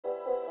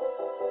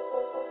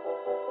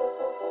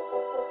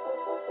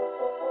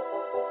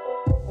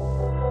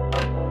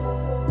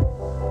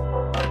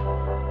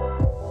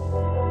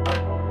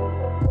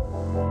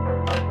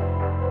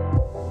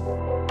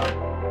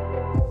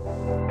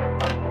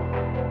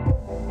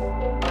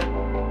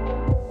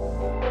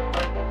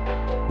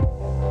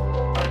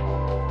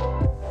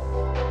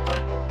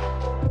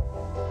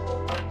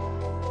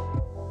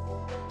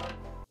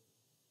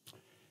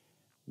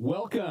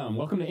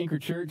Welcome to Anchor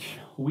Church.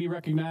 We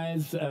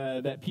recognize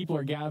that people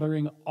are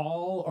gathering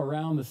all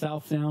around the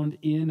South Sound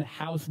in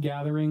house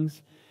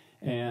gatherings.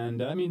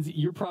 And that means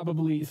you're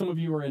probably, some of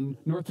you are in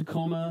North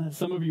Tacoma,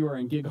 some of you are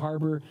in Gig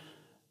Harbor,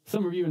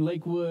 some of you in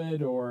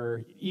Lakewood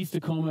or East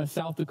Tacoma,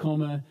 South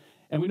Tacoma.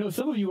 And we know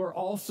some of you are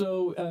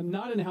also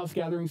not in house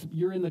gatherings.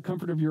 You're in the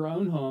comfort of your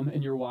own home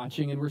and you're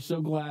watching. And we're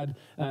so glad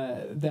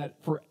that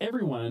for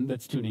everyone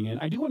that's tuning in,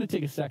 I do want to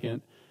take a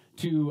second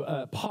to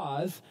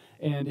pause.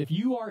 And if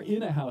you are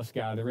in a house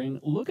gathering,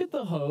 look at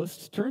the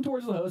host, turn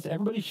towards the host,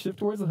 everybody shift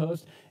towards the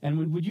host,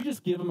 and would you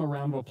just give them a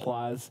round of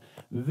applause?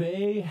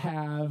 They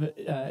have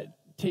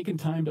taken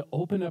time to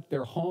open up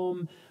their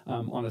home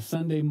on a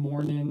Sunday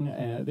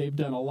morning. They've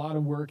done a lot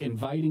of work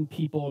inviting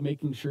people,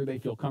 making sure they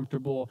feel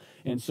comfortable,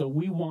 and so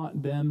we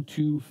want them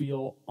to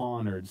feel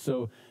honored.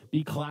 So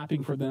be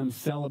clapping for them,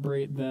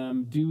 celebrate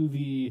them, do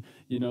the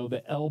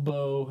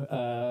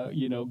elbow,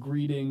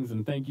 greetings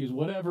and thank yous,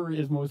 whatever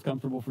is most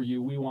comfortable for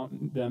you. We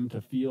want them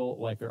to feel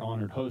like they're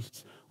honored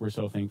hosts. We're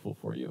so thankful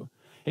for you.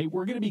 Hey,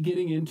 we're going to be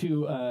getting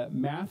into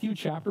Matthew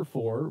chapter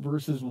 4,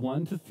 verses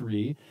 1 to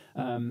 3,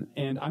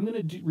 and I'm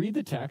going to read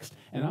the text,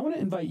 and I want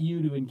to invite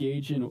you to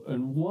engage in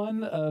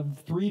one of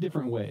three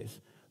different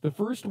ways. The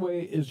first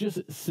way is just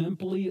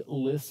simply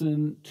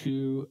listen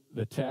to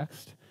the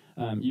text.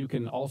 You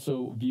can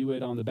also view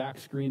it on the back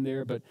screen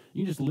there, but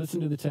you just listen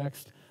to the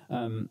text,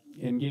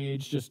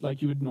 engage just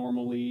like you would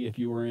normally if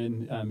you were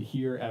in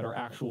here at our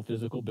actual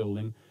physical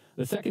building.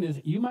 The second is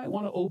you might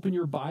want to open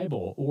your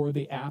Bible or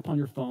the app on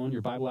your phone,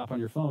 your Bible app on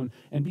your phone,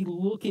 and be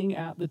looking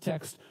at the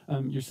text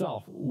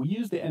yourself. We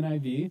use the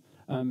NIV,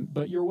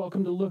 but you're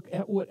welcome to look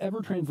at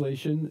whatever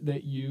translation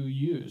that you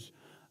use.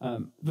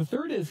 The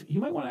third is you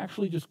might want to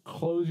actually just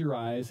close your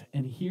eyes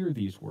and hear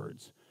these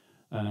words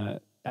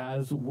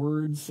as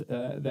words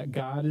that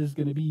God is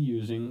going to be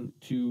using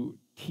to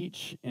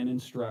teach and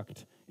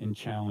instruct and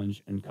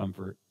challenge and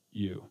comfort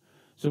you.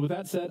 So with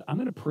that said, I'm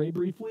going to pray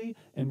briefly,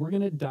 and we're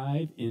going to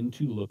dive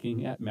into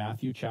looking at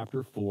Matthew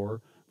chapter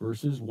 4,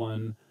 verses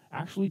 1,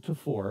 actually to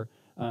 4,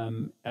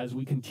 as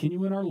we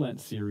continue in our Lent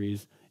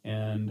series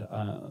and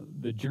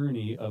the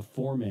journey of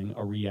forming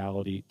a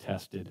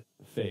reality-tested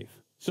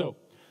faith. So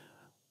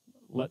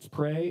let's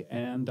pray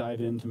and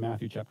dive into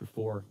Matthew chapter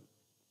 4.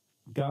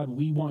 God,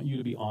 we want you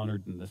to be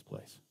honored in this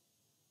place.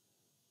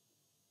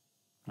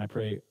 I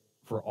pray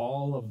for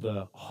all of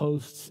the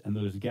hosts and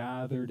those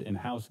gathered in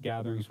house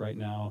gatherings right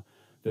now,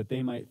 that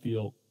they might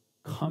feel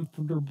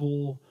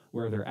comfortable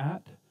where they're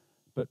at,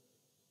 but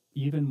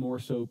even more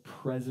so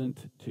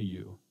present to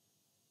you.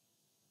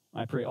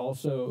 I pray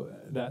also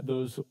that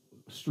those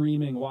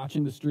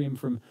watching the stream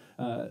from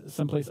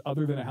someplace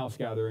other than a house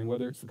gathering,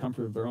 whether it's the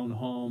comfort of their own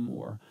home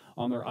or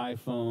on their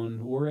iPhone,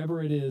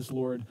 wherever it is,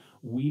 Lord,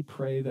 we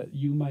pray that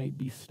you might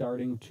be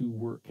starting to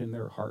work in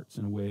their hearts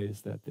in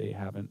ways that they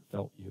haven't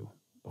felt you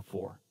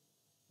before.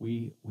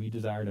 We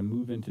desire to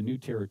move into new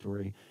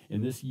territory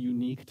in this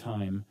unique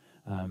time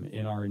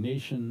in our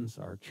nations,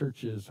 our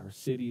churches, our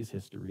cities'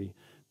 history.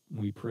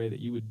 We pray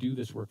that you would do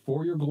this work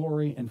for your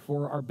glory and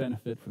for our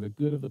benefit, for the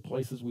good of the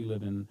places we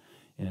live in.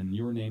 In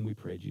your name we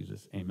pray,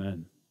 Jesus.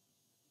 Amen.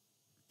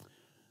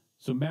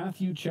 So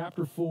Matthew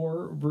chapter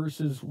 4,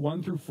 verses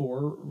 1 through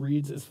 4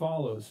 reads as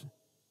follows.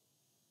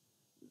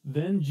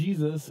 Then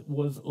Jesus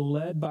was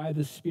led by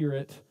the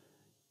Spirit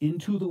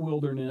into the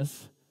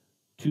wilderness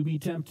to be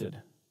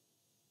tempted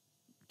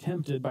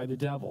by the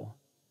devil.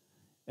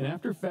 And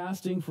after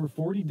fasting for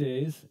 40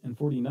 days and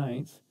 40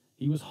 nights,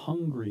 he was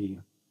hungry.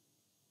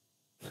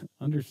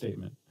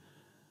 Understatement.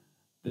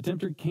 The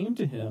tempter came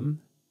to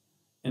him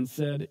and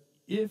said,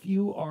 "If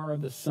you are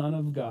the Son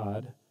of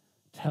God,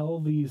 tell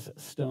these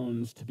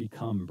stones to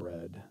become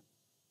bread."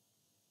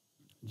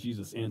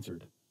 Jesus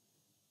answered,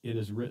 "It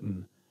is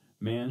written,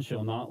 man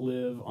shall not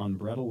live on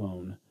bread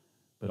alone,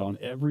 but on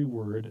every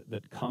word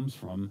that comes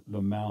from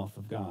the mouth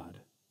of God."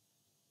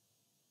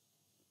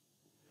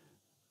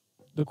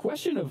 The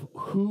question of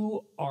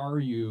who are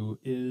you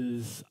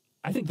is,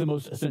 I think, the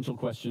most essential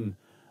question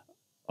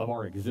of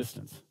our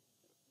existence.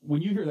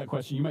 When you hear that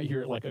question, you might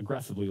hear it like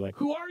aggressively, like,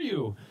 who are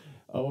you?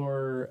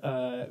 Or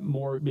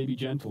more maybe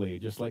gently,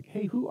 just like,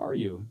 hey, who are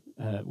you?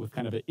 With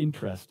kind of an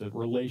interest, a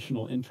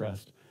relational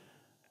interest.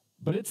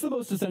 But it's the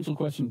most essential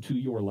question to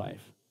your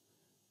life.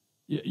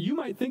 You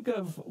might think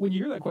of, when you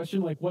hear that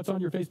question, like what's on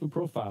your Facebook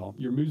profile,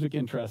 your music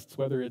interests,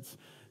 whether it's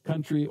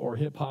country or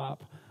hip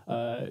hop,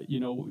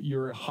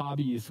 your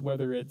hobbies,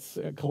 whether it's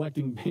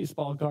collecting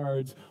baseball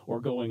cards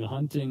or going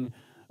hunting,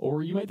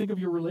 or you might think of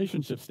your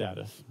relationship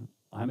status.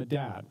 I'm a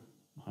dad.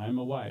 I'm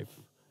a wife.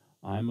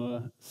 I'm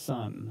a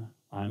son.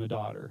 I'm a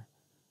daughter.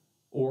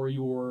 Or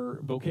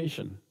your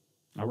vocation.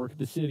 I work at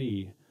the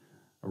city.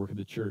 I work at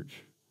the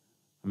church.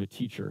 I'm a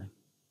teacher.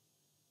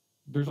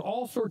 There's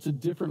all sorts of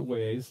different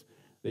ways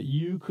that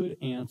you could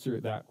answer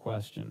that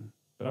question.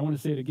 But I want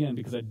to say it again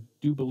because I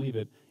do believe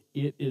it.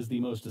 It is the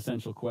most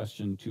essential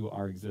question to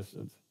our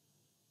existence.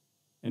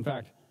 In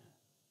fact,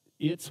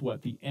 it's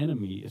what the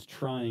enemy is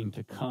trying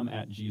to come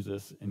at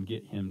Jesus and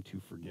get him to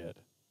forget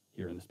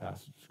here in this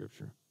passage of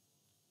Scripture.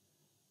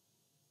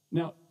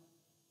 Now,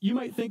 you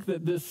might think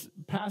that this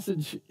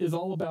passage is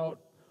all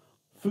about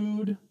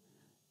food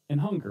and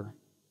hunger.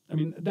 I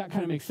mean, that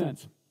kind of makes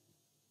sense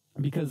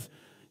because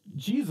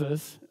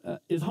Jesus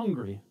is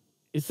hungry.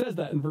 It says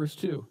that in verse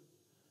 2.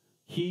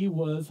 He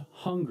was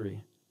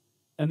hungry.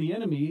 And the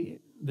enemy,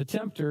 the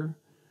tempter,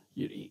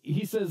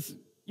 he says,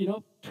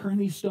 turn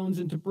these stones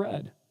into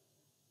bread.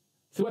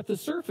 So at the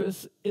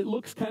surface, it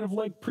looks kind of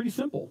like pretty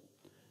simple.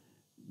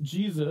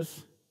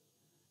 Jesus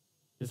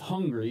is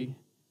hungry,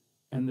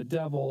 and the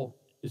devil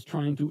is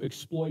trying to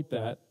exploit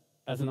that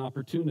as an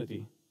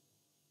opportunity.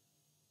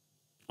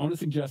 I want to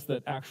suggest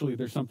that actually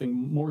there's something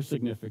more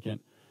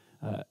significant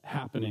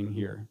happening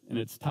here, and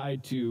it's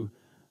tied to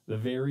the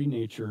very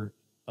nature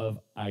of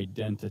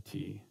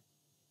identity.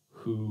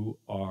 Who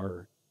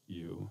are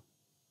you?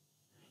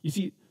 You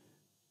see,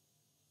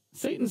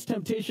 Satan's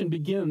temptation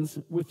begins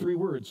with 3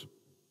 words.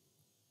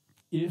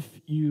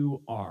 If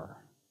you are.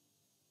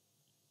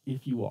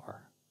 If you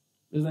are.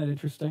 Isn't that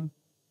interesting?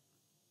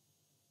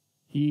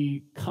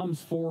 He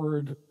comes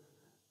forward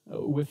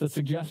with a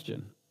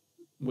suggestion,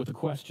 with a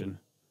question.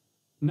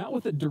 Not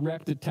with a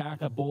direct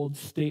attack, a bold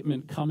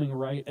statement coming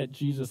right at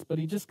Jesus, but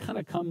he just kind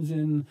of comes in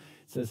and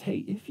says, hey,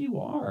 if you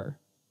are,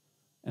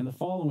 and the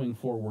following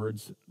 4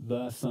 words,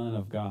 the Son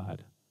of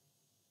God.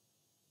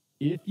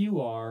 If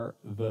you are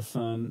the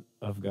Son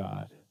of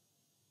God.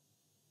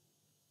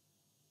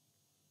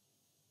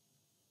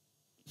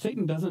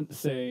 Satan doesn't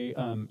say,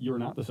 you're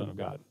not the Son of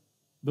God.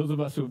 Those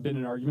of us who have been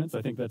in arguments,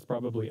 I think that's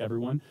probably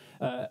everyone,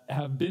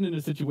 have been in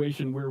a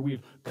situation where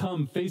we've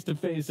come face to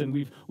face and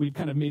we've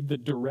kind of made the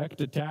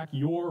direct attack,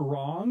 you're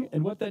wrong.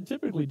 And what that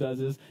typically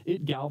does is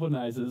it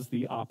galvanizes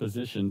the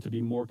opposition to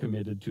be more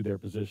committed to their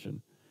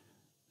position.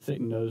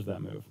 Satan knows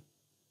that move.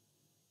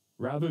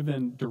 Rather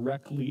than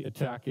directly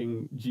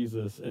attacking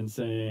Jesus and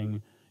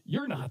saying,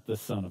 you're not the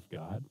Son of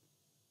God,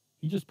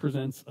 he just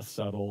presents a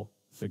subtle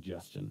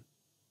suggestion.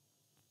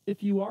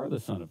 If you are the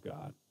Son of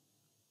God.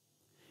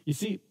 You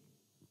see,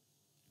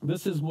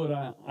 this is what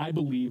I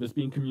believe is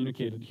being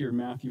communicated here in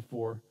Matthew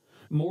 4.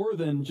 More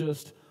than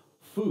just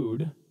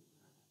food,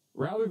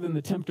 rather than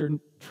the tempter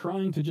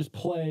trying to just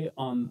play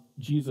on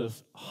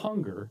Jesus'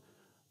 hunger,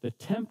 the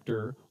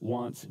tempter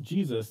wants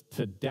Jesus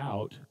to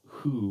doubt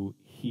who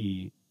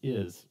he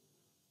is.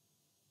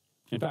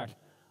 In fact,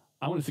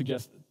 I want to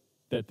suggest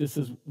that this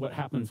is what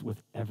happens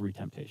with every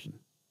temptation.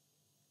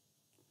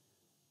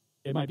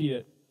 It might be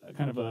a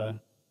kind of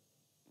a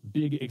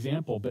big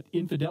example, but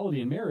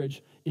infidelity in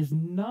marriage is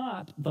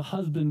not the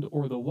husband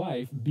or the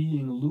wife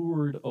being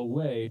lured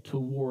away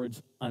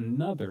towards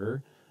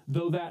another,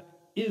 though that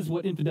is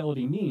what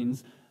infidelity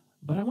means.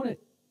 But I want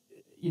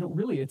to,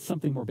 really it's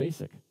something more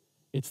basic.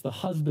 It's the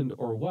husband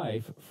or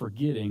wife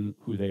forgetting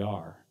who they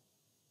are,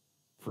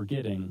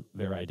 forgetting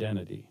their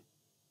identity.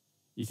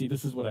 You see,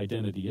 this is what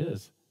identity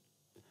is.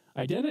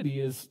 Identity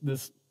is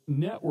this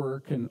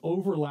network and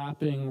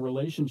overlapping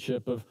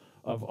relationship of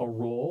a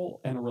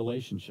role and a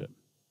relationship.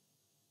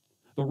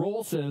 The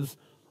role says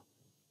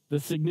the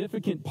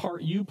significant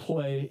part you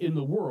play in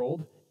the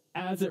world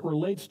as it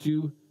relates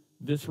to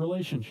this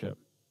relationship.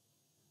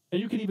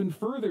 And you can even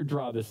further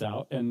draw this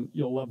out, and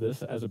you'll love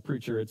this. As a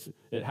preacher,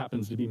 it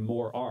happens to be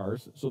more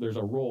ours. So there's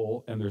a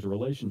role and there's a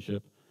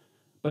relationship.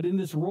 But in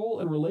this role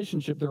and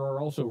relationship, there are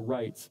also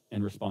rights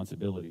and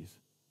responsibilities.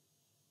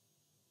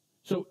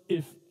 So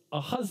if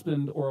a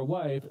husband or a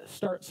wife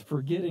starts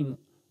forgetting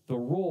the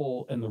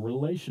role and the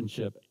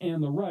relationship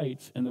and the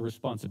rights and the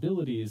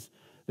responsibilities,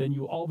 then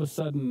you all of a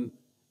sudden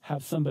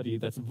have somebody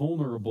that's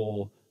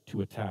vulnerable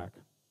to attack.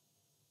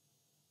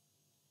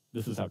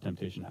 This is how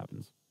temptation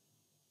happens.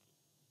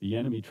 The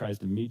enemy tries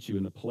to meet you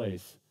in a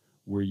place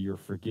where you're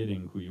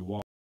forgetting who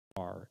you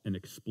are and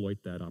exploit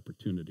that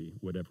opportunity,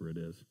 whatever it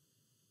is.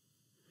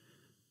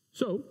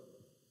 So,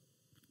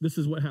 this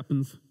is what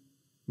happens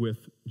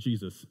with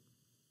Jesus.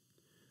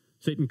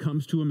 Satan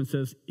comes to him and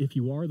says, if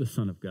you are the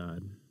Son of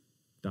God, ...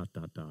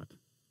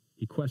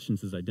 He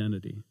questions his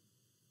identity.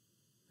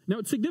 Now,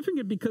 it's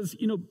significant because,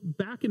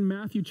 back in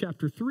Matthew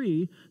chapter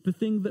 3, the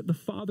thing that the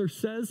Father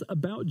says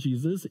about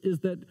Jesus is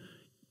that,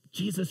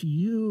 Jesus,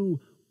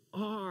 you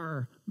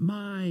are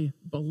my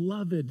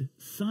beloved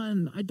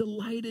Son. I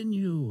delight in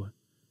you.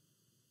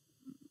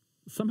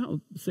 Somehow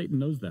Satan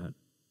knows that.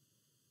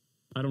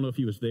 I don't know if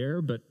he was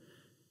there, but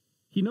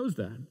he knows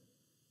that.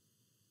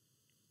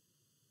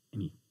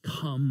 And he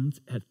comes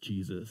at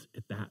Jesus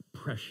at that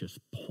precious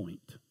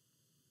point.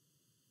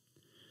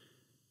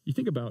 You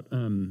think about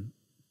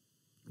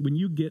when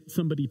you get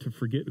somebody to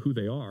forget who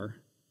they are,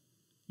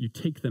 you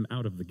take them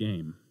out of the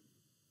game.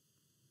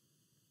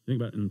 Think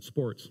about it in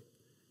sports.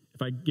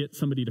 If I get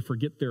somebody to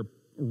forget their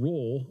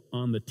role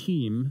on the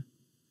team,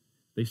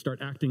 they start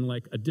acting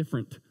like a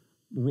different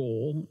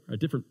role, a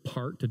different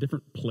part, a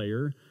different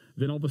player,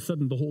 then all of a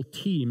sudden the whole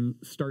team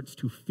starts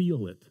to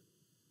feel it.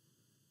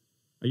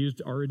 I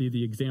used already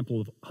the example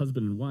of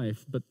husband and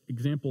wife, but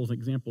examples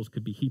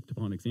could be heaped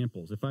upon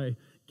examples. If I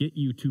get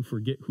you to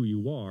forget who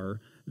you are,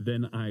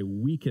 then I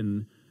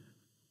weaken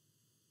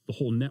the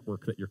whole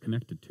network that you're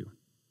connected to.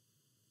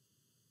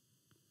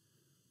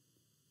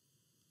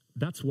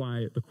 That's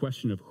why the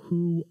question of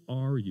who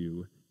are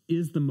you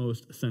is the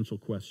most essential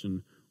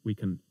question we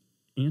can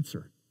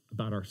answer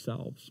about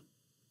ourselves.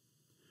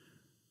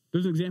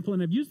 There's an example,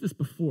 and I've used this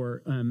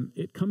before.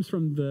 It comes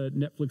from the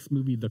Netflix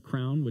movie The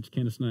Crown, which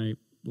Candace and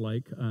I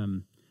like.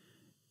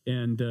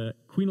 And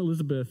Queen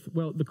Elizabeth,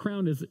 well, The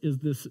Crown is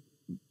this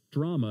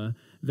drama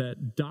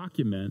that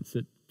documents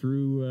it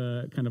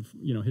through kind of,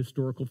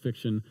 historical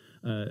fiction,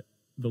 the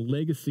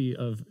legacy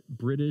of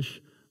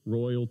British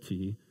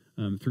royalty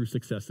through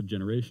successive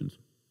generations.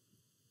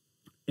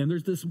 And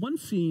there's this one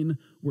scene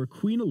where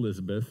Queen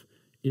Elizabeth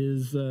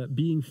is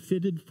being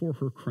fitted for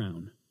her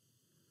crown.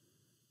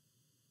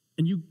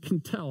 And you can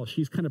tell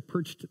she's kind of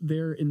perched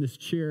there in this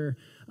chair,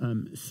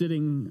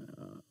 sitting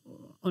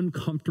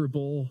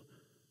uncomfortable.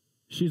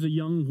 She's a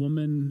young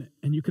woman,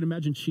 and you can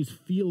imagine she's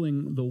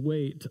feeling the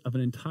weight of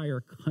an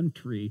entire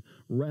country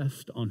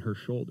rest on her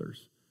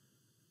shoulders.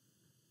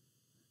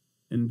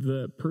 And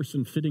the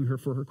person fitting her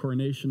for her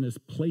coronation is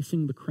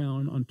placing the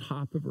crown on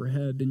top of her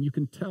head, and you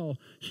can tell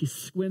she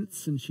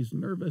squints and she's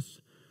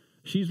nervous.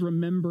 She's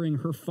remembering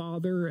her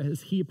father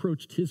as he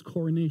approached his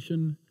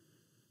coronation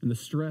and the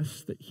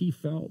stress that he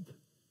felt.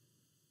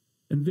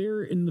 And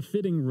there in the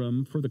fitting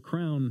room for the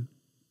crown,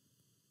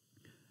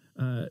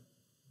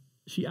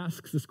 she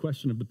asks this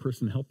question of the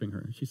person helping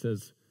her. She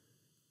says,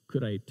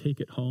 "Could I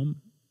take it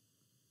home?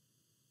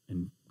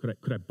 And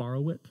could I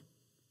borrow it?"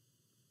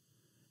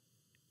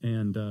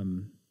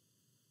 And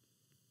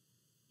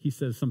he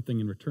says something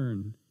in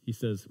return. He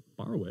says,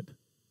 "Borrow it?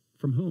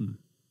 From whom?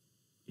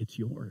 It's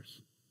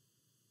yours."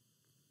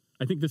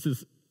 I think this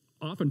is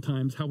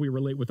oftentimes how we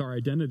relate with our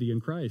identity in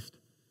Christ,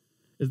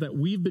 is that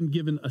we've been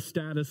given a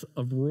status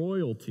of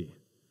royalty.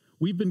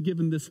 We've been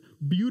given this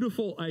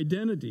beautiful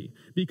identity.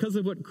 Because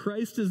of what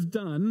Christ has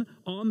done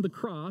on the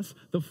cross,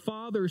 the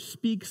Father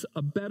speaks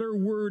a better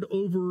word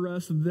over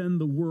us than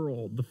the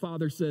world. The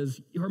Father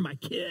says, "You're my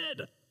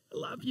kid. I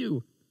love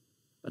you."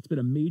 That's been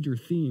a major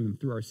theme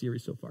through our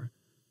series so far.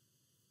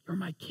 You're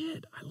my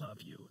kid. I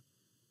love you.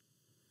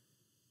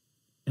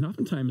 And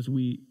oftentimes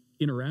we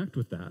interact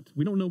with that.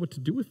 We don't know what to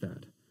do with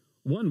that.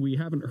 One, we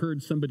haven't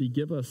heard somebody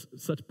give us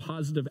such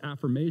positive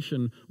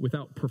affirmation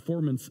without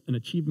performance and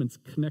achievements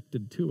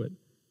connected to it.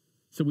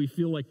 So we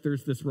feel like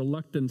there's this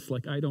reluctance,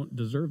 like I don't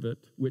deserve it,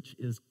 which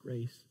is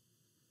grace.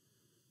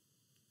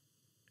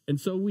 And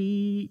so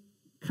we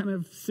kind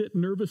of sit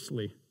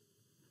nervously,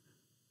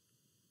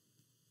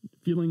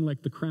 feeling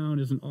like the crown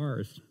isn't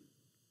ours,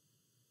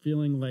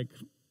 feeling like,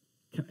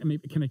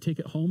 can I take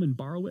it home and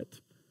borrow it?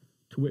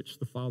 To which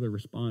the Father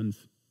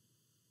responds,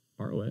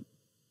 "Borrow it.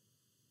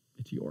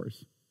 It's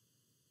yours."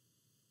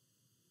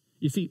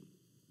 You see,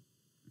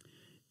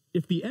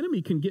 if the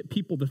enemy can get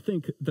people to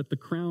think that the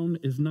crown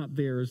is not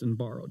theirs and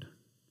borrowed,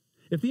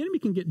 if the enemy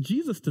can get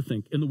Jesus to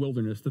think in the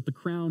wilderness that the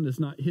crown is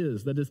not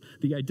his, that is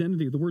the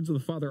identity, the words of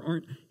the Father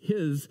aren't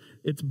his,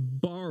 it's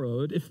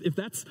borrowed, if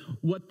that's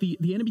what the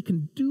enemy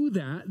can do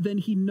that, then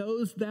he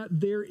knows that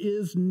there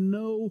is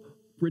no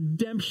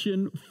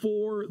redemption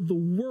for the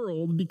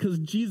world, because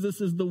Jesus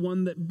is the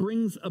one that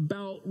brings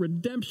about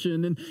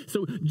redemption. And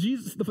so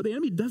Jesus, the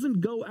enemy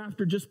doesn't go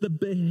after just the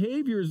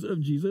behaviors of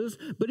Jesus,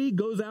 but he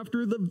goes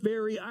after the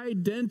very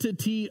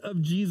identity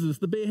of Jesus.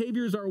 The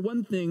behaviors are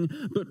one thing,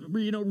 but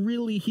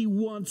really he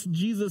wants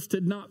Jesus to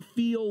not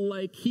feel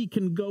like he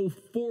can go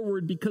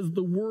forward because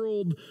the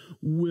world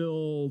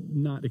will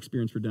not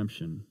experience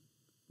redemption.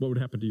 What would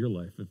happen to your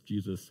life if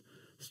Jesus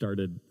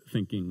started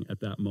thinking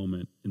at that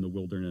moment in the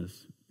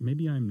wilderness,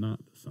 maybe I'm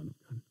not the Son of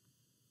God?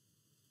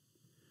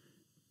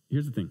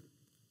 Here's the thing.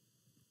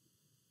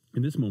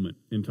 In this moment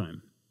in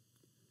time,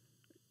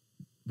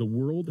 the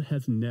world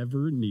has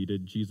never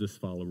needed Jesus'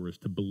 followers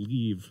to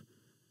believe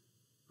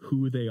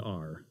who they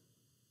are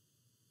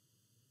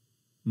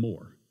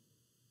more.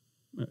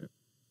 Let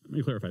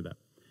me clarify that.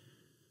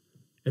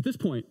 At this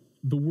point,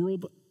 the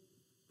world,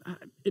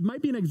 it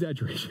might be an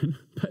exaggeration,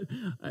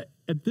 but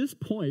at this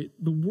point,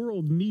 the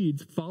world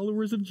needs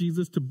followers of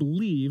Jesus to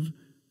believe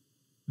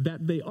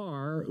that they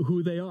are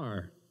who they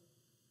are.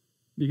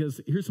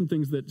 Because here's some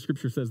things that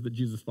Scripture says that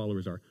Jesus'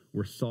 followers are.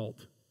 We're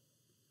salt.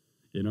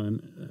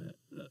 And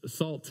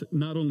salt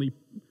not only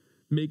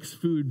makes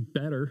food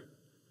better,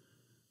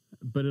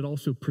 but it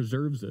also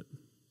preserves it.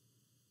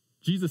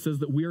 Jesus says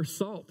that we are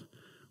salt.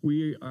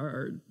 We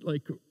are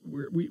like,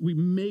 we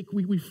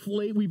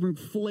bring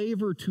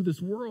flavor to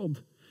this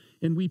world,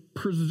 and we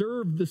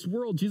preserve this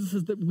world. Jesus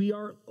says that we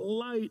are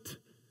light,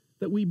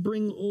 that we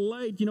bring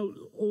light.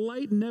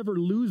 Light never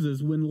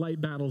loses when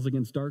light battles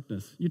against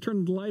darkness. You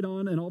turn the light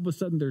on, and all of a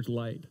sudden there's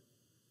light.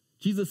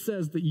 Jesus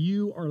says that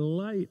you are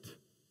light.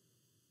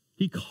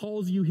 He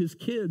calls you his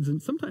kids.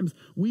 And sometimes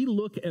we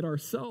look at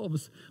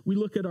ourselves, we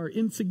look at our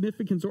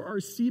insignificance or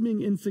our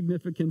seeming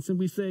insignificance, and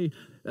we say,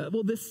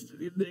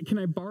 can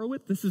I borrow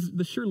it? This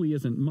surely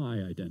isn't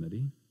my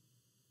identity.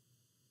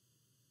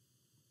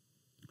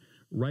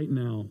 Right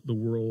now, the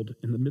world,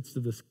 in the midst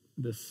of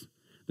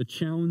the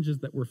challenges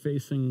that we're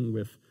facing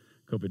with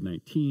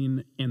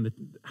COVID-19 and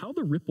how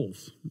the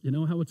ripples,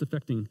 how it's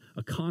affecting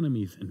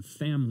economies and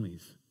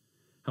families,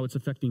 how it's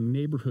affecting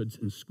neighborhoods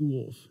and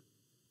schools.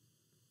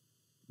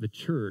 The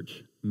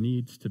church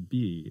needs to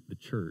be the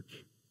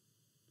church.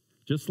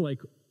 Just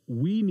like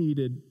we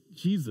needed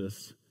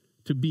Jesus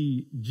to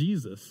be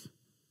Jesus,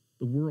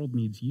 the world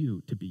needs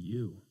you to be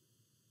you.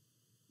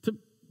 To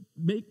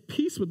make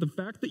peace with the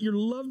fact that you're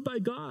loved by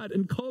God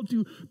and called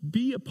to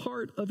be a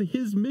part of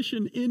his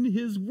mission in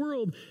his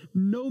world.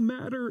 No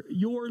matter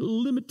your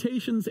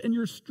limitations and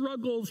your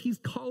struggles, he's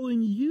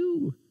calling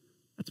you.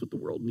 That's what the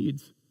world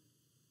needs.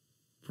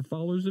 For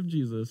followers of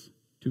Jesus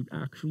to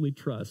actually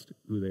trust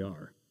who they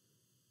are.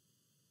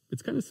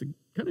 It's kind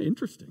of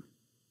interesting.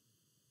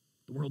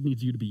 The world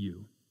needs you to be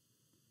you.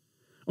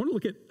 I want to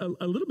look at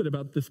a little bit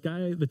about this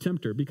guy, the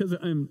tempter, because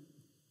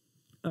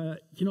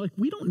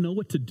we don't know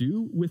what to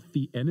do with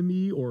the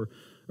enemy or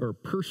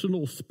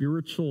personal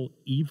spiritual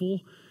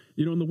evil.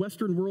 In the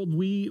Western world,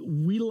 we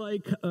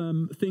like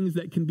things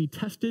that can be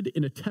tested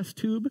in a test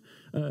tube,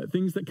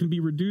 things that can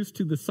be reduced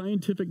to the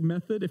scientific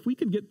method. If we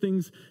can get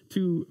things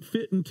to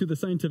fit into the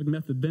scientific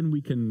method, then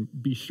we can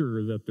be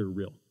sure that they're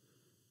real.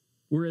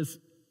 Whereas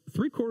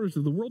 3/4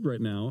 of the world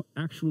right now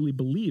actually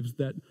believes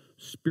that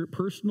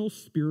personal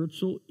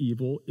spiritual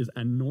evil is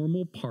a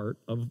normal part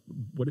of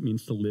what it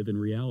means to live in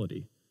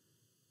reality.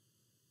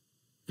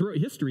 Throughout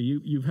history,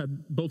 you've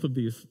had both of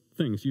these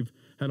things. You've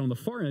had on the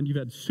far end, you've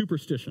had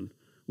superstition,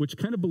 which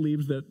kind of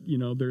believes that,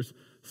 there's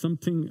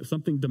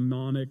something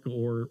demonic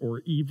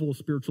or evil,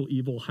 spiritual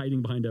evil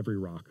hiding behind every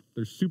rock.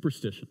 There's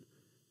superstition.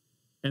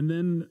 And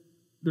then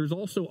there's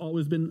also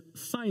always been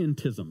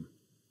scientism.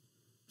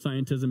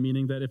 Scientism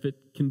meaning that if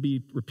it can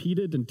be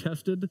repeated and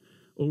tested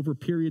over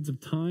periods of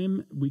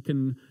time, we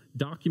can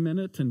document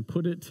it and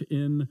put it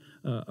in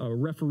a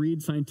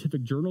refereed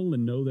scientific journal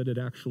and know that it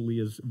actually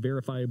is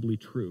verifiably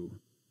true.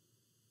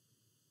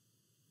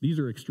 These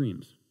are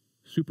extremes,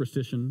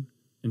 superstition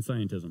and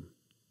scientism.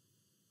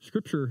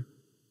 Scripture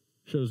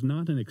shows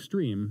not an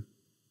extreme,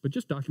 but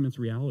just documents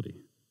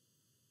reality.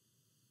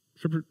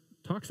 Scripture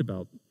talks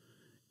about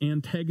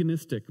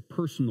antagonistic,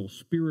 personal,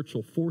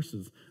 spiritual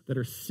forces that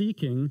are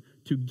seeking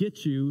to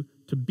get you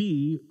to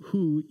be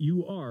who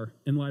you are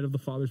in light of the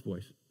Father's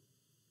voice.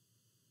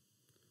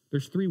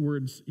 There's 3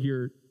 words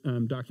here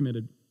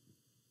documented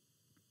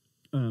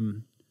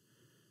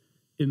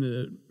in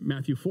the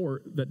Matthew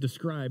 4 that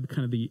describe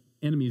kind of the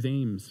enemy's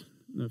aims.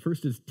 The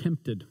first is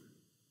tempted.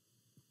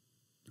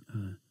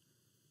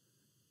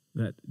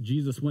 That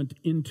Jesus went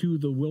into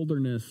the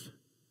wilderness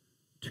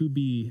to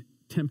be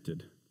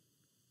tempted.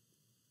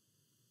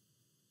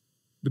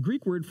 The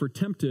Greek word for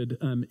tempted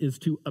is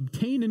to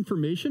obtain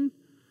information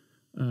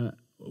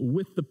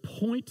with the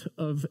point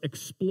of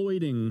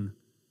exploiting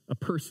a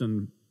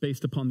person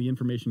based upon the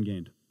information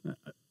gained.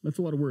 That's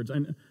a lot of words.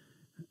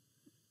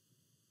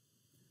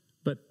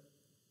 But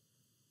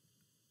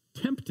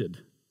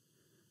tempted,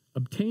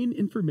 obtain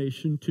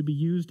information to be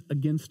used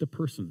against a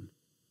person.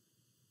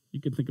 You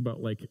could think about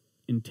like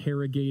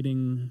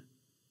interrogating,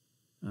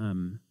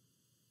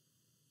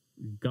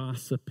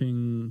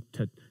 gossiping,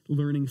 to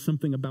learning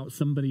something about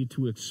somebody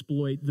to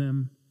exploit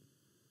them.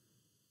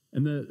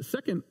 And the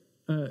second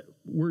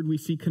word we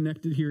see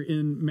connected here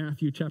in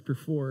Matthew chapter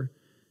 4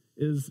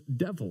 is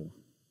devil.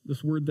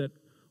 This word that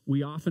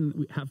we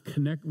often have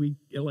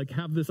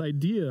this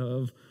idea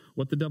of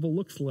what the devil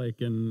looks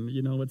like, and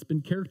it's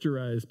been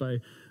characterized by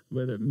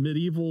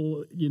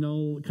medieval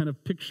kind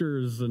of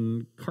pictures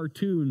and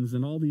cartoons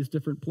and all these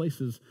different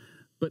places.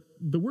 But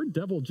the word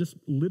devil just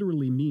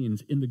literally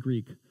means in the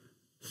Greek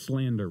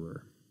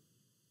slanderer.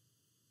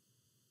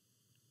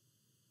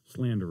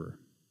 Slanderer.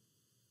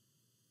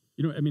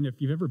 If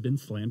you've ever been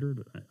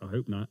slandered, I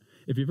hope not.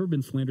 If you've ever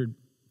been slandered,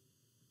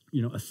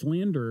 a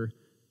slander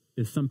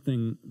is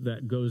something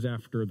that goes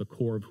after the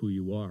core of who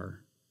you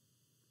are.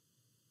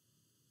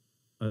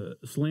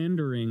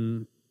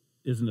 Slandering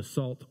is an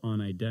assault on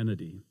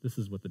identity. This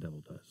is what the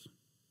devil does.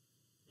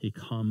 He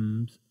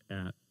comes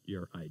at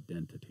your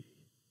identity.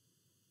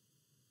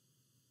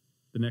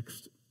 The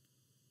next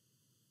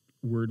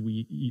word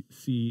we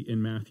see in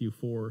Matthew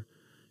 4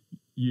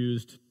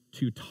 used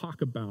to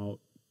talk about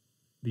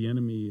the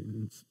enemy,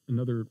 and it's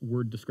another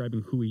word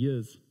describing who he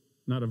is.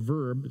 Not a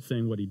verb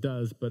saying what he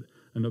does, but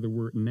another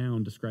word,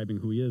 noun, describing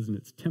who he is, and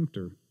it's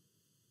tempter.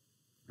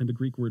 And the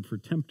Greek word for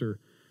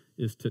tempter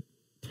is to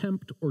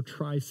tempt or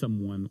try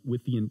someone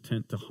with the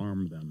intent to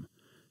harm them.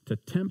 To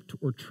tempt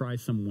or try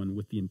someone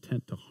with the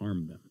intent to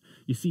harm them.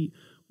 You see,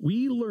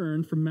 we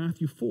learn from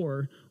Matthew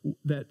 4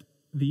 that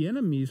the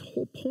enemy's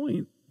whole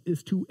point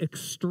is to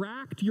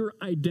extract your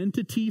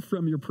identity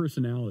from your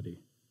personality.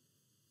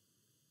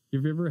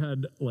 Have you ever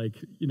had, I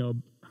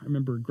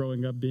remember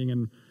growing up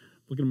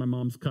looking at my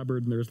mom's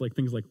cupboard, and there's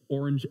things like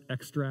orange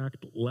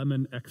extract,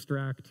 lemon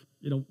extract.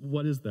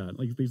 What is that?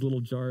 Like these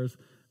little jars.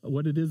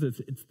 What it is,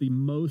 it's the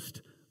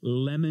most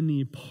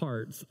lemony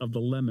parts of the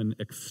lemon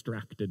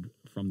extracted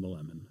from the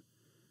lemon.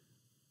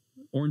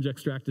 Orange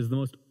extract is the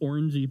most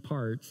orangey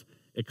parts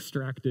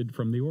extracted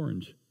from the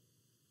orange.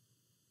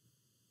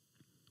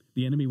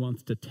 The enemy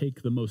wants to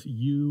take the most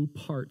you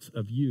parts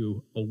of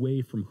you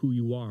away from who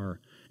you are.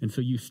 And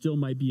so you still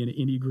might be an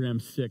Enneagram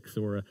 6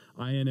 or an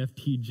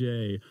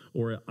INFTJ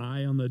or an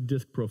I on the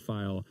disc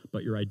profile,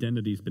 but your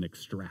identity's been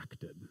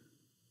extracted.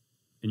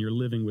 And you're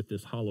living with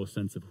this hollow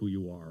sense of who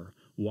you are,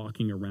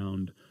 walking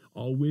around,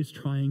 always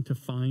trying to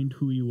find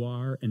who you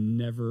are and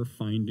never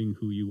finding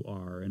who you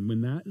are. And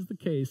when that is the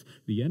case,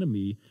 the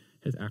enemy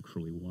has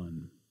actually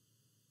won.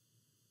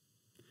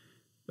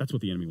 That's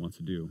what the enemy wants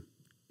to do.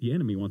 The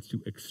enemy wants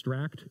to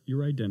extract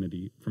your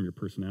identity from your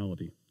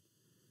personality.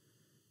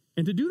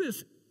 And to do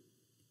this,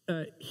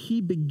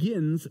 he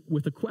begins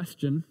with a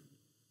question,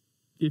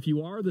 if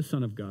you are the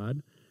Son of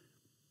God,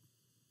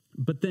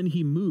 but then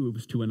he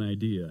moves to an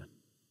idea.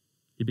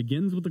 He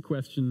begins with a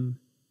question,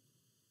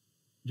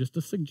 just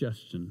a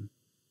suggestion,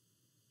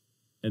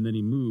 and then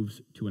he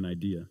moves to an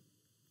idea.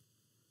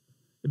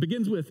 It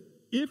begins with,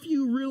 if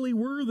you really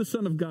were the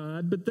Son of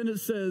God, but then he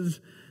says,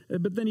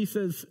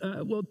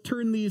 well,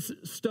 turn these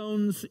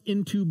stones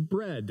into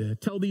bread.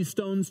 Tell these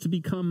stones to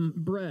become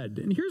bread.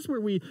 And here's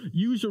where we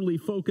usually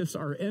focus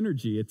our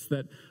energy. It's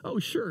that, oh,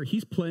 sure,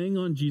 he's playing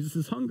on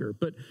Jesus' hunger.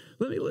 But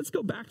let's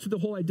go back to the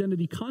whole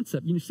identity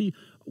concept. You see,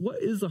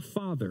 what is a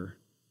father?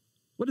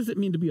 What does it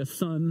mean to be a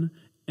son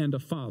and a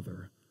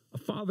father? A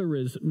father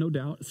is, no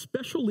doubt,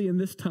 especially in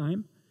this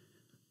time,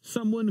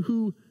 someone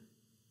who,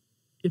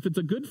 if it's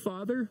a good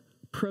father,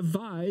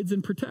 provides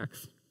and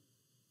protects.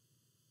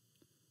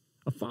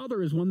 A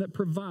father is one that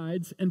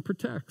provides and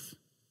protects.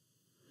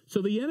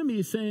 So the enemy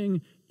is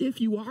saying, if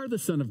you are the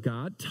Son of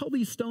God, tell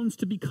these stones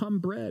to become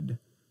bread.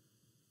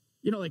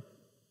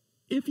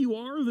 If you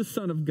are the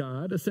Son of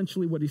God,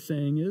 essentially what he's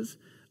saying is,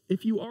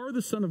 if you are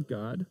the Son of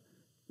God,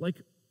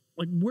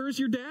 where's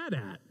your dad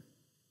at?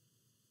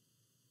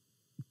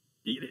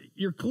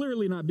 You're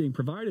clearly not being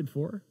provided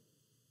for.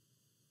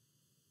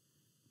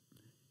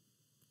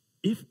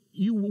 If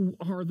you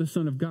are the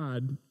Son of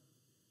God,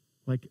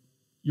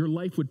 your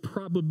life would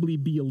probably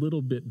be a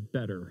little bit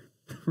better,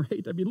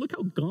 right? I mean, look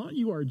how gaunt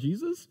you are,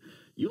 Jesus.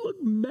 You look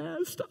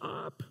messed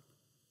up.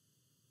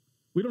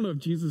 We don't know if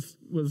Jesus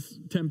was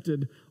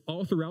tempted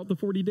all throughout the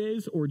 40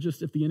 days or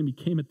just if the enemy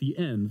came at the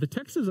end. The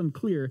text is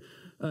unclear,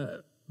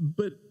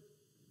 but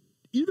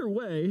either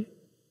way,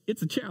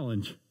 it's a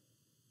challenge.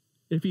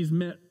 If he's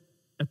met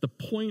at the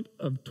point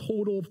of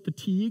total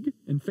fatigue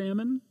and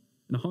famine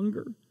and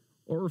hunger,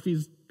 or if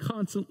he's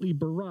constantly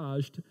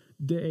barraged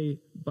day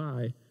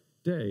by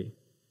day.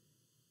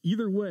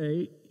 Either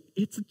way,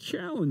 it's a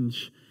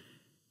challenge.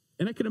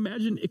 And I can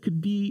imagine it could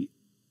be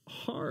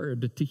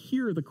hard to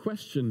hear the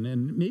question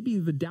and maybe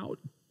the doubt.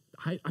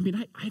 I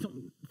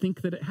don't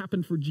think that it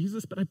happened for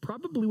Jesus, but it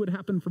probably would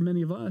happen for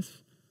many of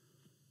us.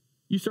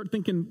 You start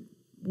thinking,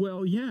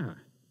 well, yeah.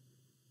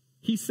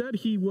 He said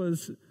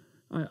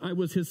I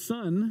was his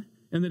son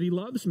and that he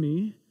loves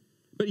me,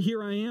 but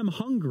here I am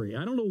hungry.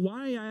 I don't know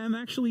why I am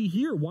actually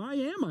here. Why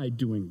am I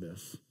doing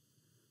this?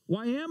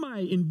 Why am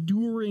I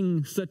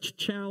enduring such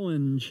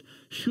challenge?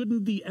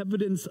 Shouldn't the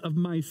evidence of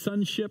my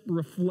sonship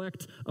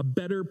reflect a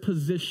better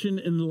position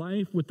in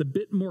life with a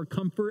bit more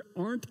comfort?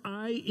 Aren't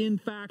I, in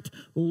fact,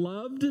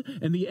 loved?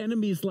 And the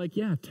enemy's like,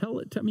 yeah, tell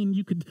it.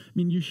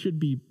 You should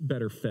be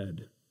better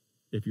fed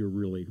if you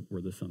really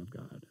were the Son of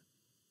God.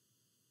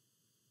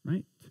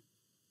 Right?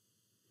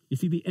 You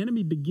see, the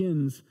enemy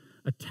begins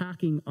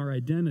attacking our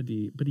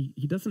identity, but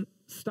he doesn't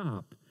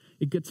stop.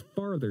 It gets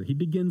farther. He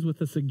begins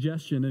with a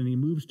suggestion and he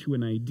moves to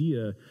an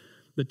idea.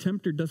 The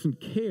tempter doesn't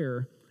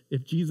care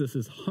if Jesus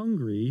is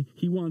hungry.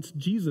 He wants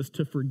Jesus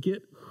to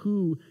forget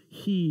who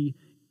he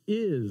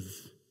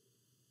is.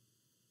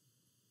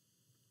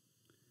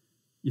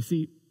 You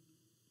see,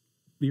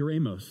 the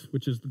eremos,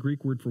 which is the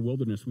Greek word for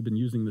wilderness, we've been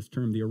using this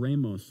term, the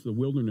eremos, the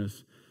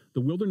wilderness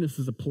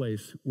is a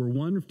place where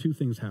one of two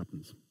things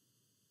happens.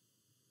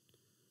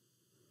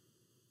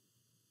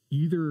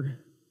 Either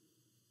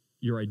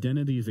your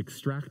identity is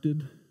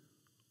extracted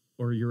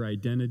or your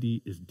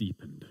identity is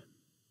deepened.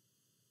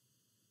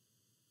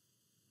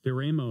 The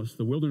eremos,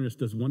 the wilderness,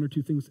 does one or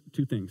two things.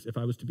 If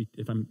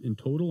I'm in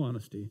total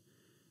honesty,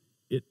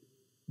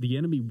 the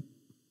enemy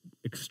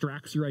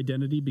extracts your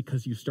identity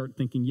because you start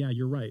thinking, yeah,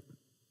 you're right.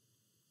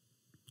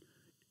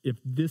 If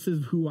this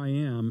is who I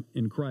am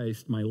in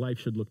Christ, my life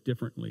should look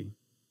differently.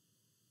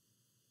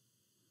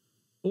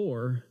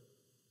 Or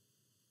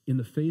in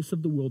the face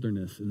of the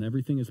wilderness and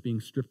everything is being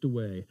stripped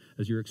away,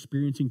 as you're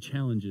experiencing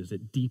challenges,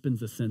 it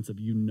deepens a sense of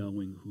you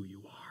knowing who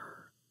you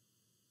are.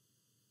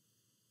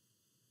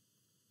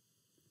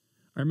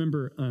 I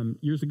remember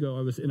years ago,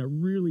 I was in a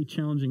really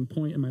challenging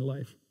point in my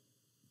life.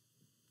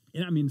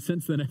 And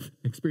since then, I've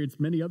experienced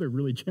many other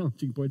really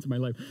challenging points in my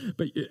life.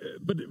 But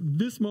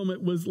this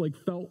moment was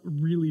felt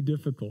really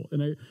difficult.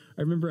 And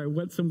I remember I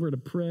went somewhere to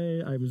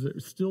pray. I was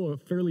still a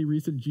fairly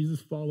recent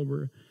Jesus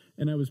follower.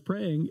 And I was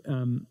praying.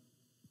 I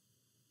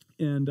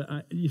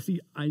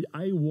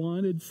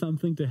wanted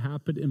something to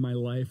happen in my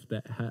life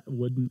that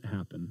wouldn't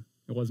happen.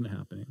 It wasn't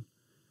happening.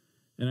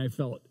 And I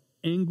felt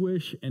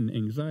anguish and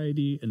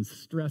anxiety and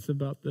stress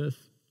about this.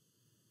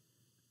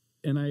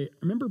 And I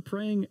remember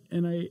praying,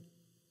 and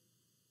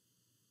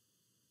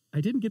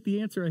I didn't get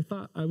the answer I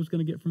thought I was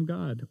going to get from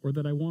God or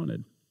that I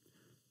wanted.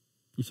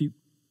 You see,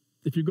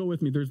 if you go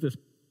with me, there's this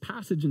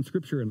passage in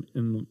Scripture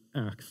in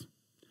Acts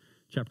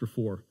chapter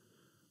 4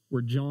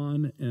 where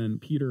John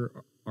and Peter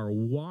are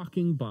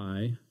walking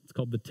by. It's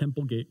called the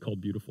Temple Gate,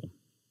 called Beautiful.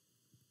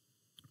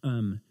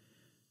 And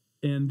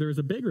there's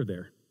a beggar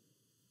there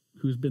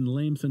who's been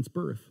lame since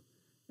birth,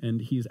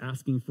 and he's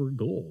asking for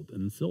gold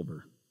and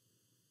silver.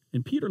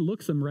 And Peter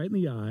looks him right in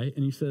the eye,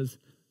 and he says,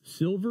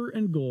 "Silver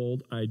and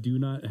gold I do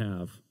not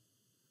have,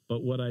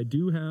 but what I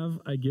do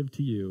have I give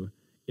to you.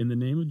 In the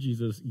name of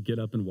Jesus, get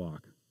up and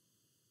walk."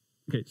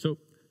 Okay, so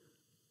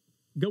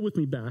go with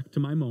me back to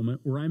my moment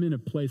where I'm in a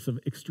place of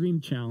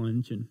extreme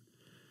challenge and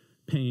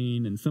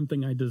pain and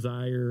something I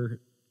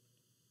desire,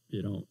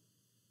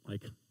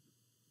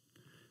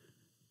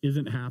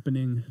 isn't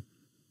happening.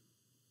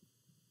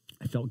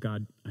 I felt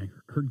God, I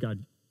heard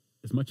God,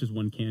 as much as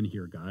one can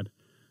hear God,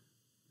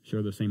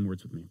 share the same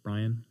words with me.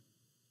 "Bryan,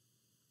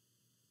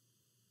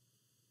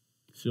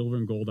 silver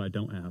and gold I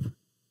don't have.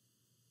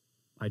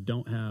 I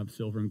don't have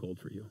silver and gold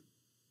for you.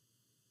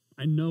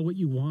 I know what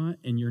you want,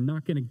 and you're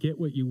not going to get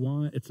what you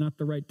want. It's not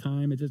the right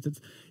time.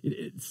 It's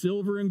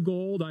silver and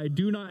gold I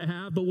do not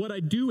have, but what I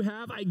do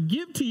have, I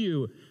give to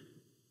you.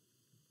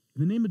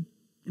 In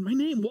my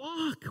name,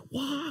 walk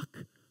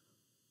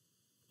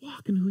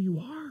in who you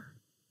are.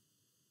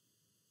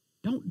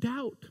 Don't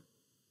doubt.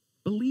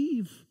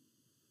 Believe.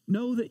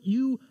 Know that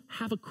you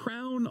have a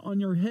crown on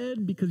your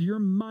head because you're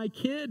my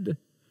kid,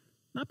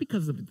 not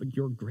because of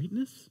your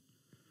greatness,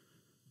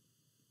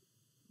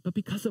 but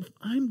because of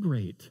I'm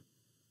great.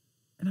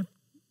 And I've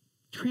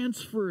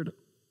transferred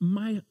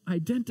my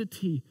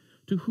identity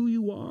to who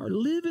you are.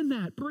 Live in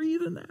that.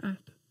 Breathe in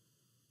that.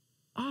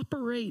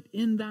 Operate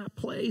in that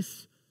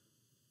place.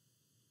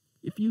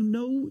 If you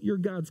know you're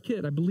God's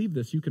kid, I believe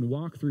this, you can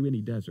walk through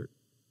any desert.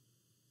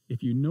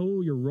 If you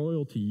know your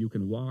royalty, you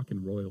can walk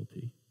in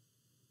royalty.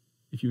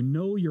 If you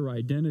know your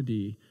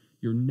identity,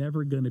 you're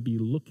never going to be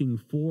looking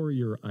for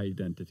your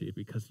identity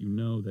because you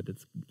know that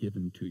it's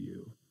given to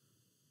you.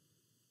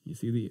 You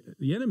see,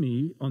 the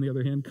enemy, on the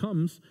other hand,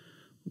 comes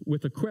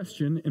with a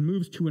question and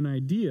moves to an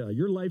idea.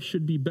 Your life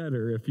should be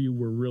better if you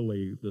were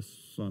really the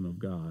Son of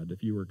God,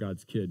 if you were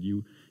God's kid.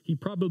 He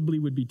probably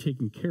would be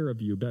taking care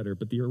of you better,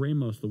 but the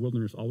eremos, the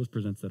wilderness, always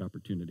presents that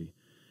opportunity.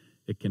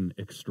 It can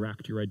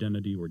extract your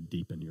identity or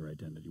deepen your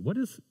identity. What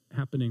is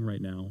happening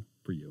right now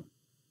for you?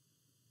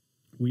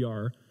 We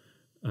are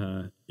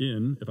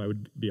in, if I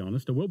would be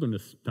honest, a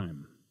wilderness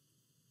time.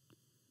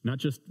 Not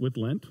just with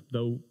Lent,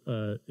 though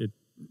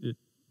it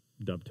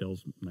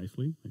dovetails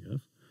nicely, I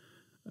guess.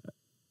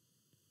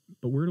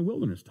 But we're in a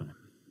wilderness time.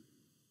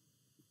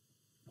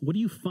 What do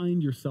you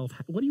find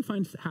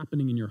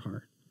happening in your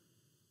heart?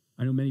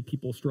 I know many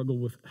people struggle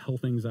with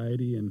health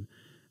anxiety, and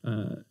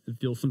it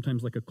feels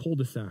sometimes like a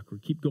cul-de-sac, or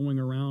keep going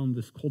around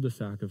this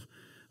cul-de-sac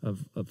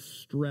of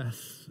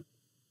stress,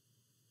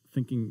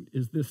 thinking,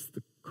 is this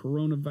the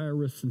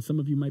coronavirus? And some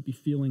of you might be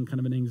feeling kind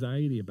of an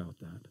anxiety about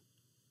that.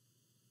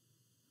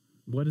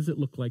 What does it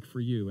look like for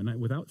you? And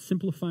without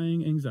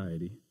simplifying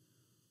anxiety,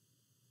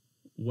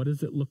 what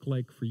does it look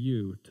like for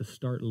you to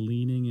start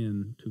leaning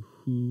into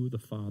who the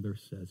Father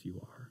says you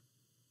are?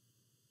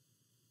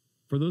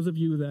 For those of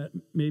you that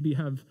maybe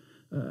have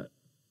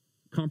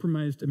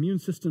compromised immune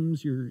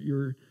systems,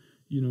 your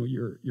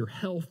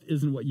health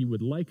isn't what you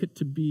would like it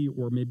to be,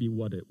 or maybe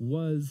what it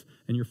was,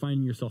 and you're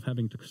finding yourself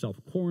having to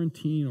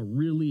self-quarantine or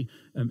really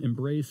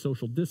embrace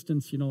social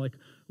distance,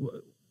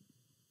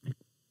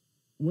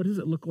 what does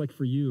it look like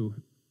for you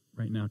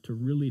right now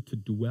to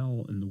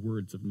dwell in the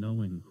words of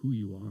knowing who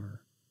you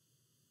are?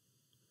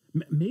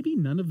 Maybe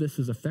none of this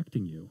is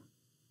affecting you,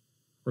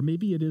 or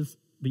maybe it is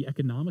the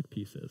economic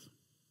pieces.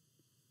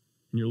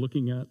 And you're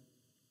looking at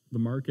the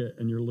market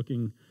and you're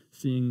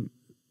seeing,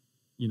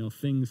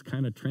 things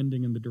kind of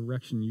trending in the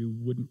direction you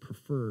wouldn't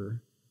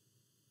prefer.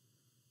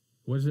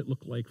 What does it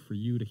look like for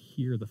you to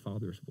hear the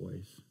Father's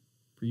voice,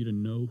 for you to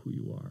know who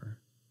you are?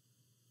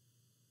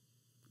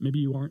 Maybe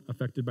you aren't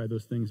affected by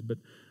those things, but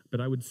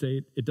I would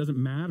say it doesn't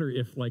matter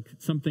if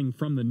something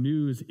from the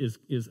news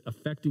is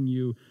affecting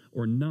you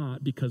or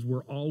not, because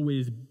we're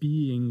always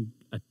the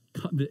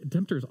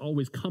tempter is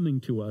always coming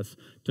to us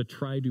to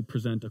try to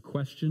present a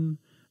question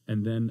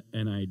and then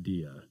an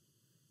idea.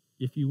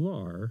 If you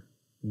are,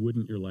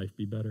 wouldn't your life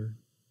be better?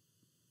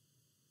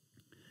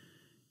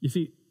 You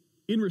see,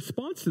 in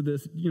response to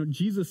this,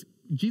 Jesus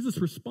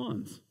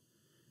responds.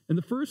 And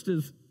the first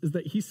is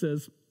that he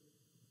says,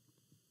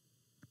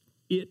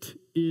 "It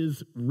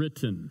is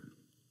written."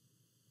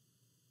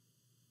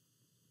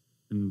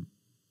 In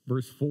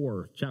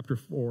chapter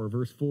 4,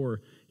 verse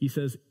 4, he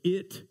says,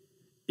 "It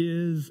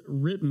is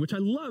written," which I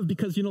love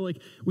because,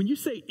 when you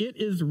say it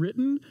is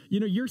written,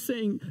 you're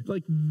saying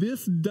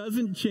this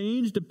doesn't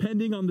change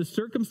depending on the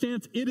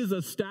circumstance. It is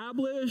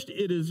established.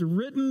 It is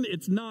written.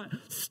 It's not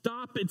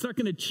It's not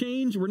going to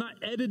change. We're not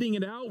editing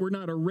it out. We're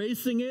not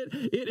erasing it.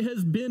 It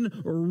has been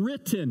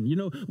written.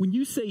 When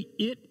you say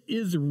it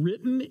is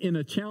written in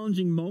a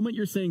challenging moment,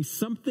 you're saying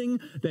something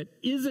that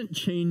isn't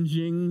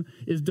changing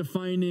is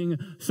defining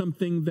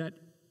something that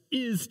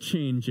is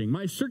changing.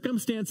 My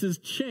circumstances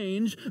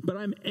change, but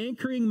I'm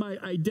anchoring my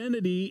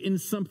identity in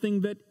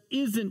something that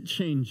isn't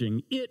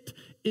changing. It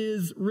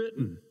is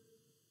written.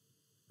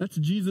 That's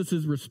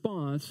Jesus'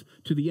 response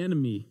to the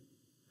enemy.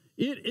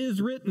 It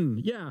is written.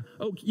 Yeah.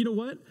 Oh, you know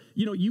what?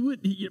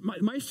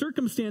 My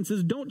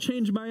circumstances don't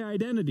change my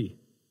identity.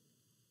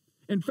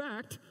 In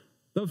fact,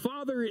 the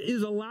Father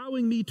is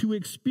allowing me to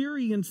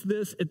experience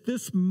this at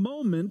this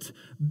moment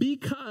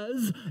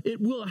because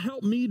it will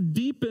help me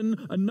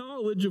deepen a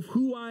knowledge of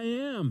who I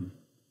am.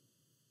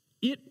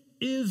 It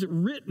is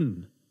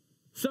written.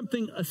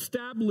 Something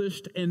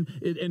established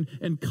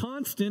and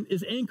constant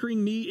is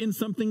anchoring me in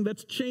something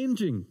that's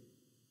changing.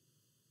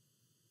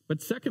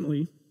 But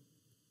secondly,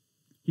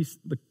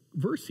 the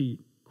verse he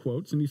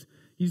quotes, and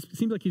he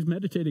seems like he's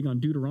meditating on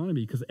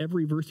Deuteronomy because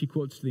every verse he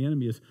quotes to the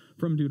enemy is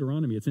from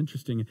Deuteronomy. It's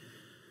interesting.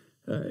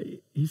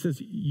 He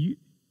says, it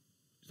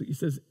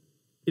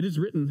is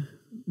written,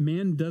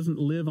 man doesn't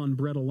live on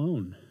bread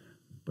alone,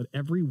 but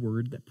every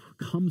word that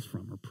comes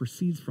from or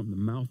proceeds from the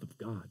mouth of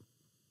God.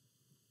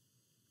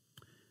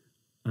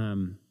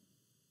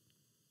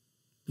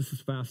 This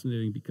is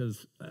fascinating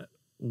because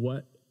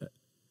what's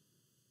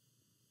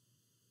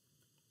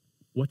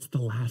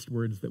the last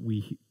words that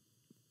we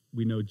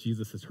know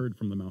Jesus has heard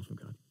from the mouth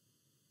of God?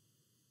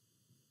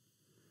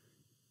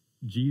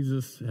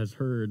 Jesus has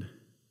heard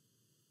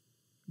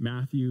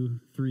Matthew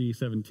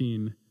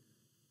 3:17,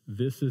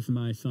 this is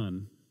my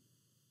son.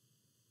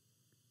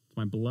 It's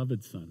my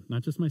beloved son.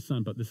 Not just my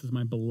son, but this is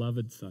my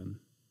beloved son.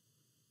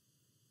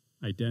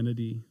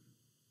 Identity,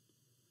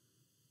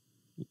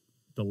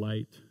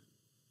 delight,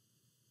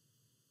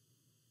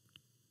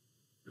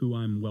 who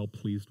I'm well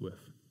pleased with.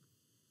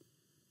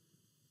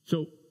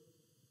 So,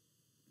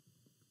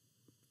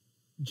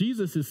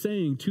 Jesus is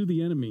saying to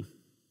the enemy,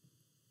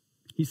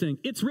 he's saying,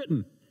 it's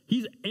written.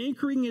 He's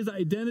anchoring his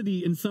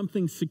identity in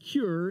something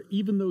secure,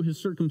 even though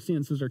his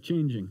circumstances are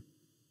changing.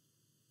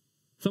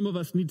 Some of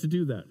us need to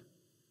do that.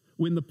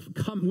 When the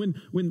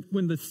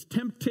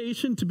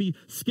temptation to be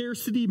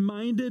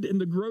scarcity-minded in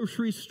the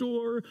grocery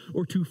store,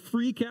 or to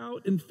freak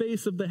out in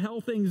face of the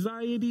health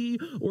anxiety,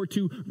 or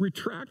to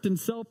retract in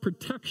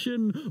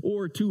self-protection,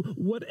 or to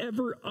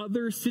whatever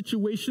other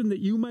situation that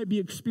you might be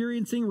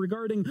experiencing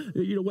regarding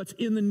what's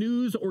in the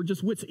news or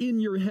just what's in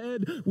your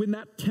head, when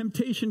that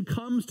temptation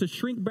comes to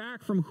shrink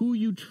back from who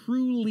you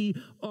truly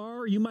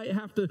are, you might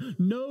have to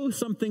know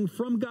something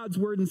from God's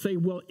word and say,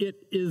 well,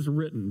 it is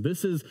written.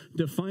 This is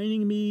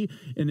defining me,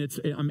 and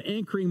I'm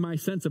anchoring my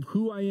sense of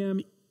who I am,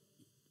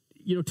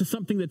 to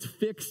something that's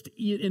fixed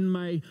in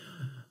my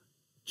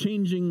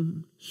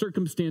changing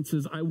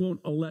circumstances. I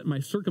won't let my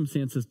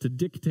circumstances to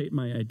dictate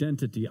my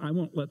identity. I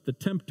won't let the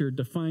tempter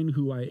define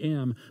who I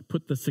am,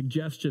 put the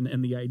suggestion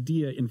and the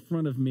idea in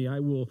front of me.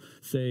 I will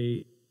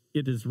say,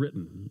 it is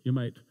written. You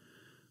might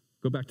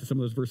go back to some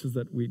of those verses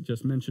that we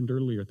just mentioned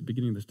earlier at the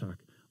beginning of this talk.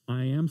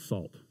 I am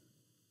salt.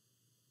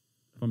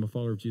 If I'm a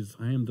follower of Jesus,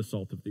 I am the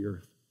salt of the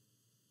earth.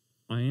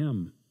 I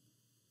am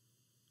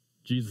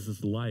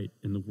Jesus' light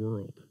in the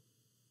world.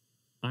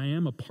 I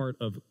am a part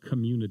of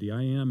community.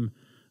 I am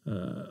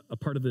a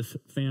part of this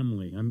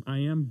family. I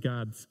am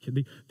God's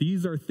kid.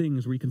 These are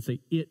things where you can say,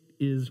 it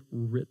is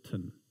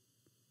written.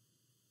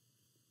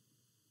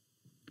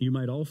 You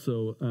might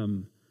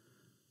also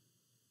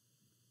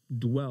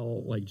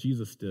dwell, like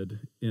Jesus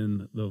did,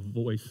 in the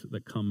voice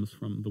that comes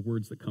from the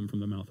words that come from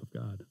the mouth of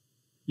God.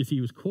 You see,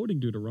 he was quoting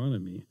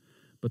Deuteronomy,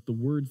 but the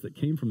words that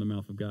came from the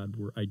mouth of God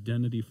were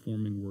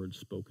identity-forming words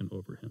spoken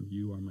over him.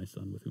 You are my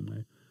son with whom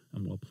I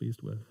am well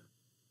pleased with.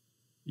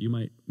 You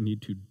might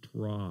need to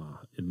draw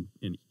and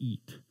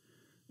eat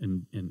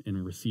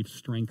and receive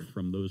strength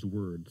from those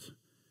words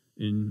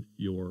in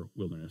your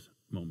wilderness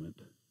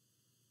moment.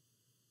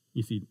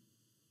 You see,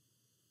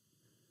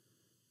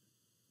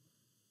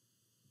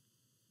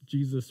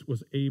 Jesus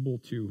was able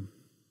to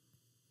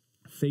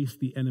face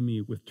the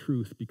enemy with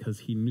truth because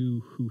he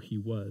knew who he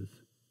was.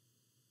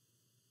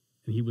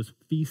 And he was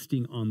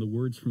feasting on the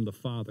words from the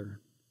Father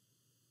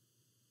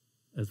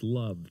as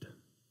loved,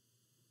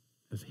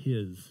 as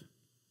his.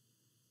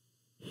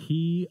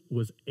 He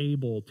was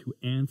able to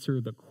answer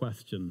the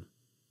question,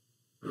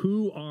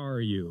 who are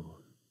you?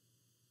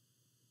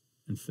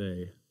 And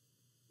say,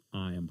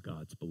 I am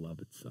God's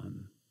beloved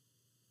son.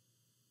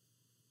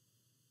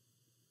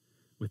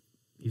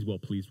 He's well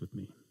pleased with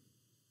me.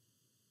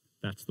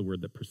 That's the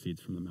word that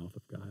proceeds from the mouth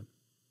of God.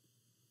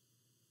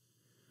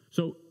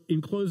 So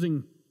in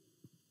closing,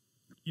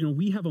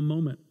 we have a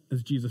moment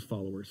as Jesus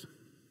followers.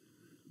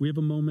 We have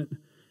a moment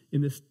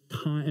in this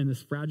time, in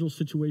this fragile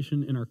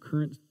situation, in our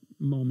current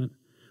moment.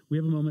 We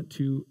have a moment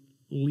to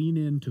lean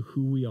into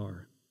who we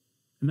are.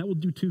 And that will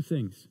do two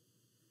things.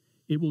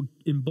 It will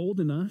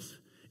embolden us.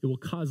 It will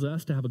cause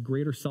us to have a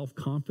greater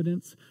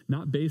self-confidence,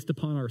 not based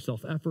upon our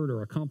self-effort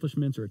or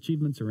accomplishments or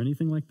achievements or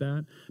anything like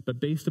that,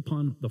 but based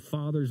upon the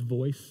Father's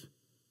voice,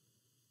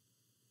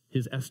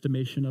 his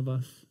estimation of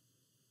us,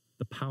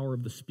 the power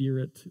of the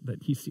Spirit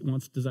that he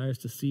desires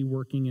to see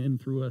working in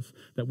through us,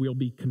 that we'll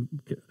be,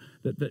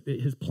 that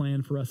his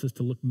plan for us is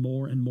to look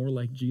more and more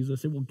like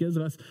Jesus. It will give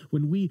us,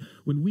 when we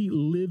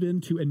live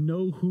into and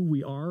know who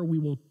we are, we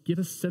will get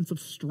a sense of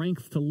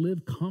strength to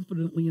live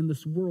confidently in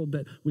this world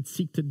that would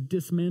seek to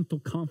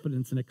dismantle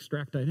confidence and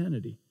extract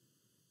identity.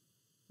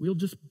 We'll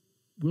just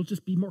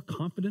be more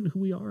confident in who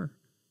we are.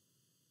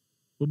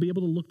 We'll be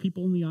able to look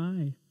people in the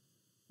eye.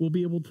 We'll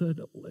be able to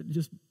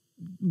just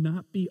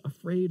not be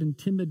afraid and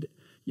timid,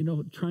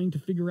 trying to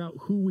figure out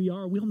who we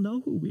are. We'll know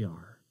who we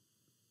are.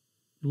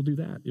 It'll do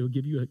that. It will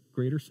give you a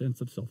greater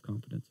sense of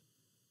self-confidence.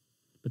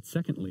 But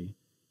secondly,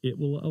 it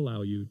will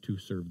allow you to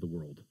serve the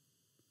world.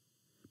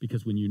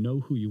 Because when you know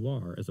who you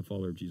are as a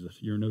follower of Jesus,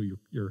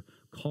 you're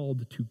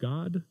called to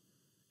God,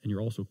 and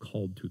you're also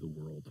called to the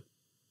world.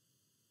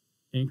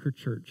 Anchor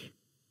Church,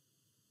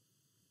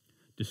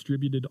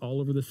 distributed all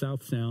over the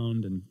South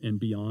Sound and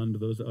beyond,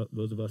 those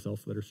of us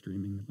else that are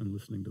streaming and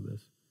listening to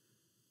this.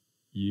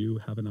 You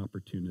have an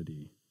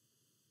opportunity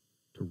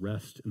to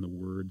rest in the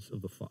words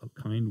of the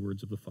kind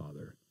words of the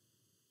Father,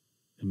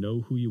 and know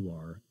who you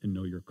are, and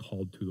know you're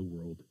called to the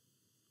world.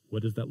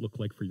 What does that look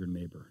like for your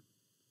neighbor?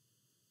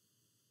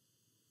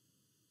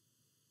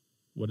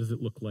 What does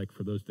it look like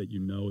for those that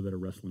you know that are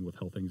wrestling with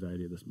health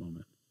anxiety at this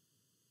moment?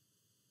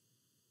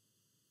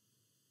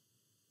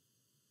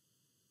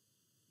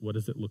 What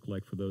does it look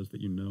like for those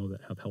that you know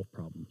that have health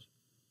problems?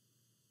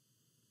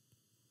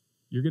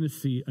 You're going to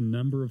see a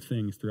number of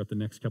things throughout the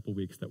next couple of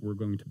weeks that we're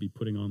going to be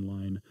putting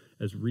online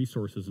as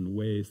resources and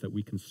ways that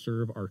we can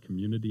serve our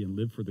community and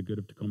live for the good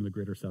of Tacoma, the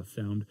Greater South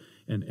Sound.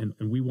 And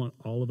we want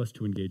all of us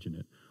to engage in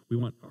it. We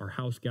want our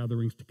house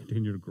gatherings to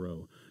continue to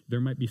grow.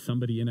 There might be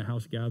somebody in a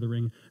house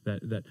gathering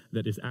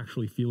that is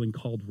actually feeling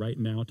called right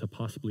now to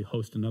possibly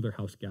host another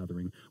house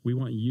gathering. We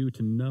want you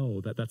to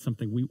know that that's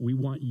something we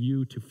want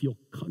you to feel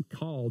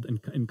called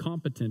and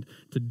competent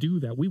to do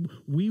that.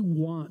 We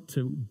want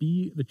to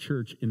be the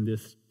church in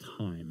this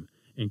time.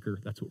 Anchor,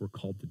 that's what we're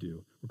called to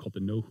do. We're called to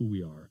know who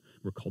we are.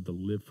 We're called to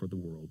live for the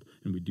world.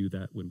 And we do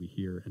that when we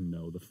hear and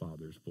know the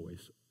Father's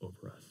voice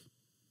over us.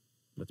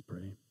 Let's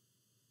pray.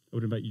 I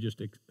would invite you just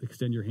to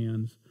extend your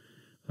hands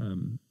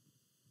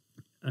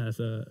as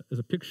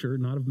a picture,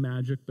 not of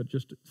magic, but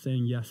just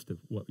saying yes to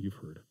what you've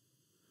heard.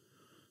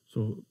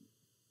 So,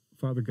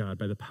 Father God,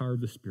 by the power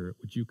of the Spirit,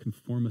 would you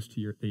conform us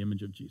to the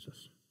image of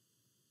Jesus?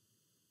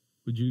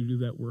 Would you do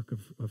that work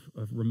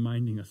of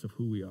reminding us of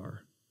who we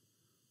are?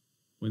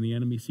 When the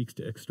enemy seeks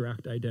to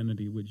extract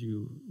identity, would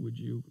you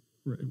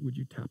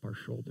tap our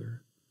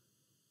shoulder?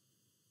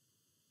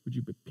 Would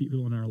you put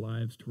people in our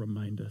lives to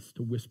remind us,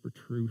 to whisper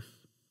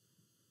truth?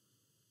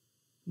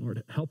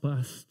 Lord, help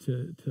us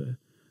to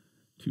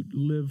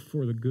live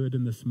for the good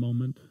in this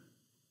moment.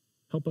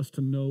 Help us to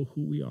know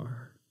who we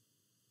are.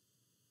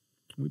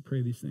 We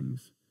pray these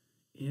things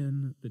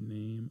in the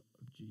name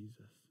of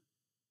Jesus.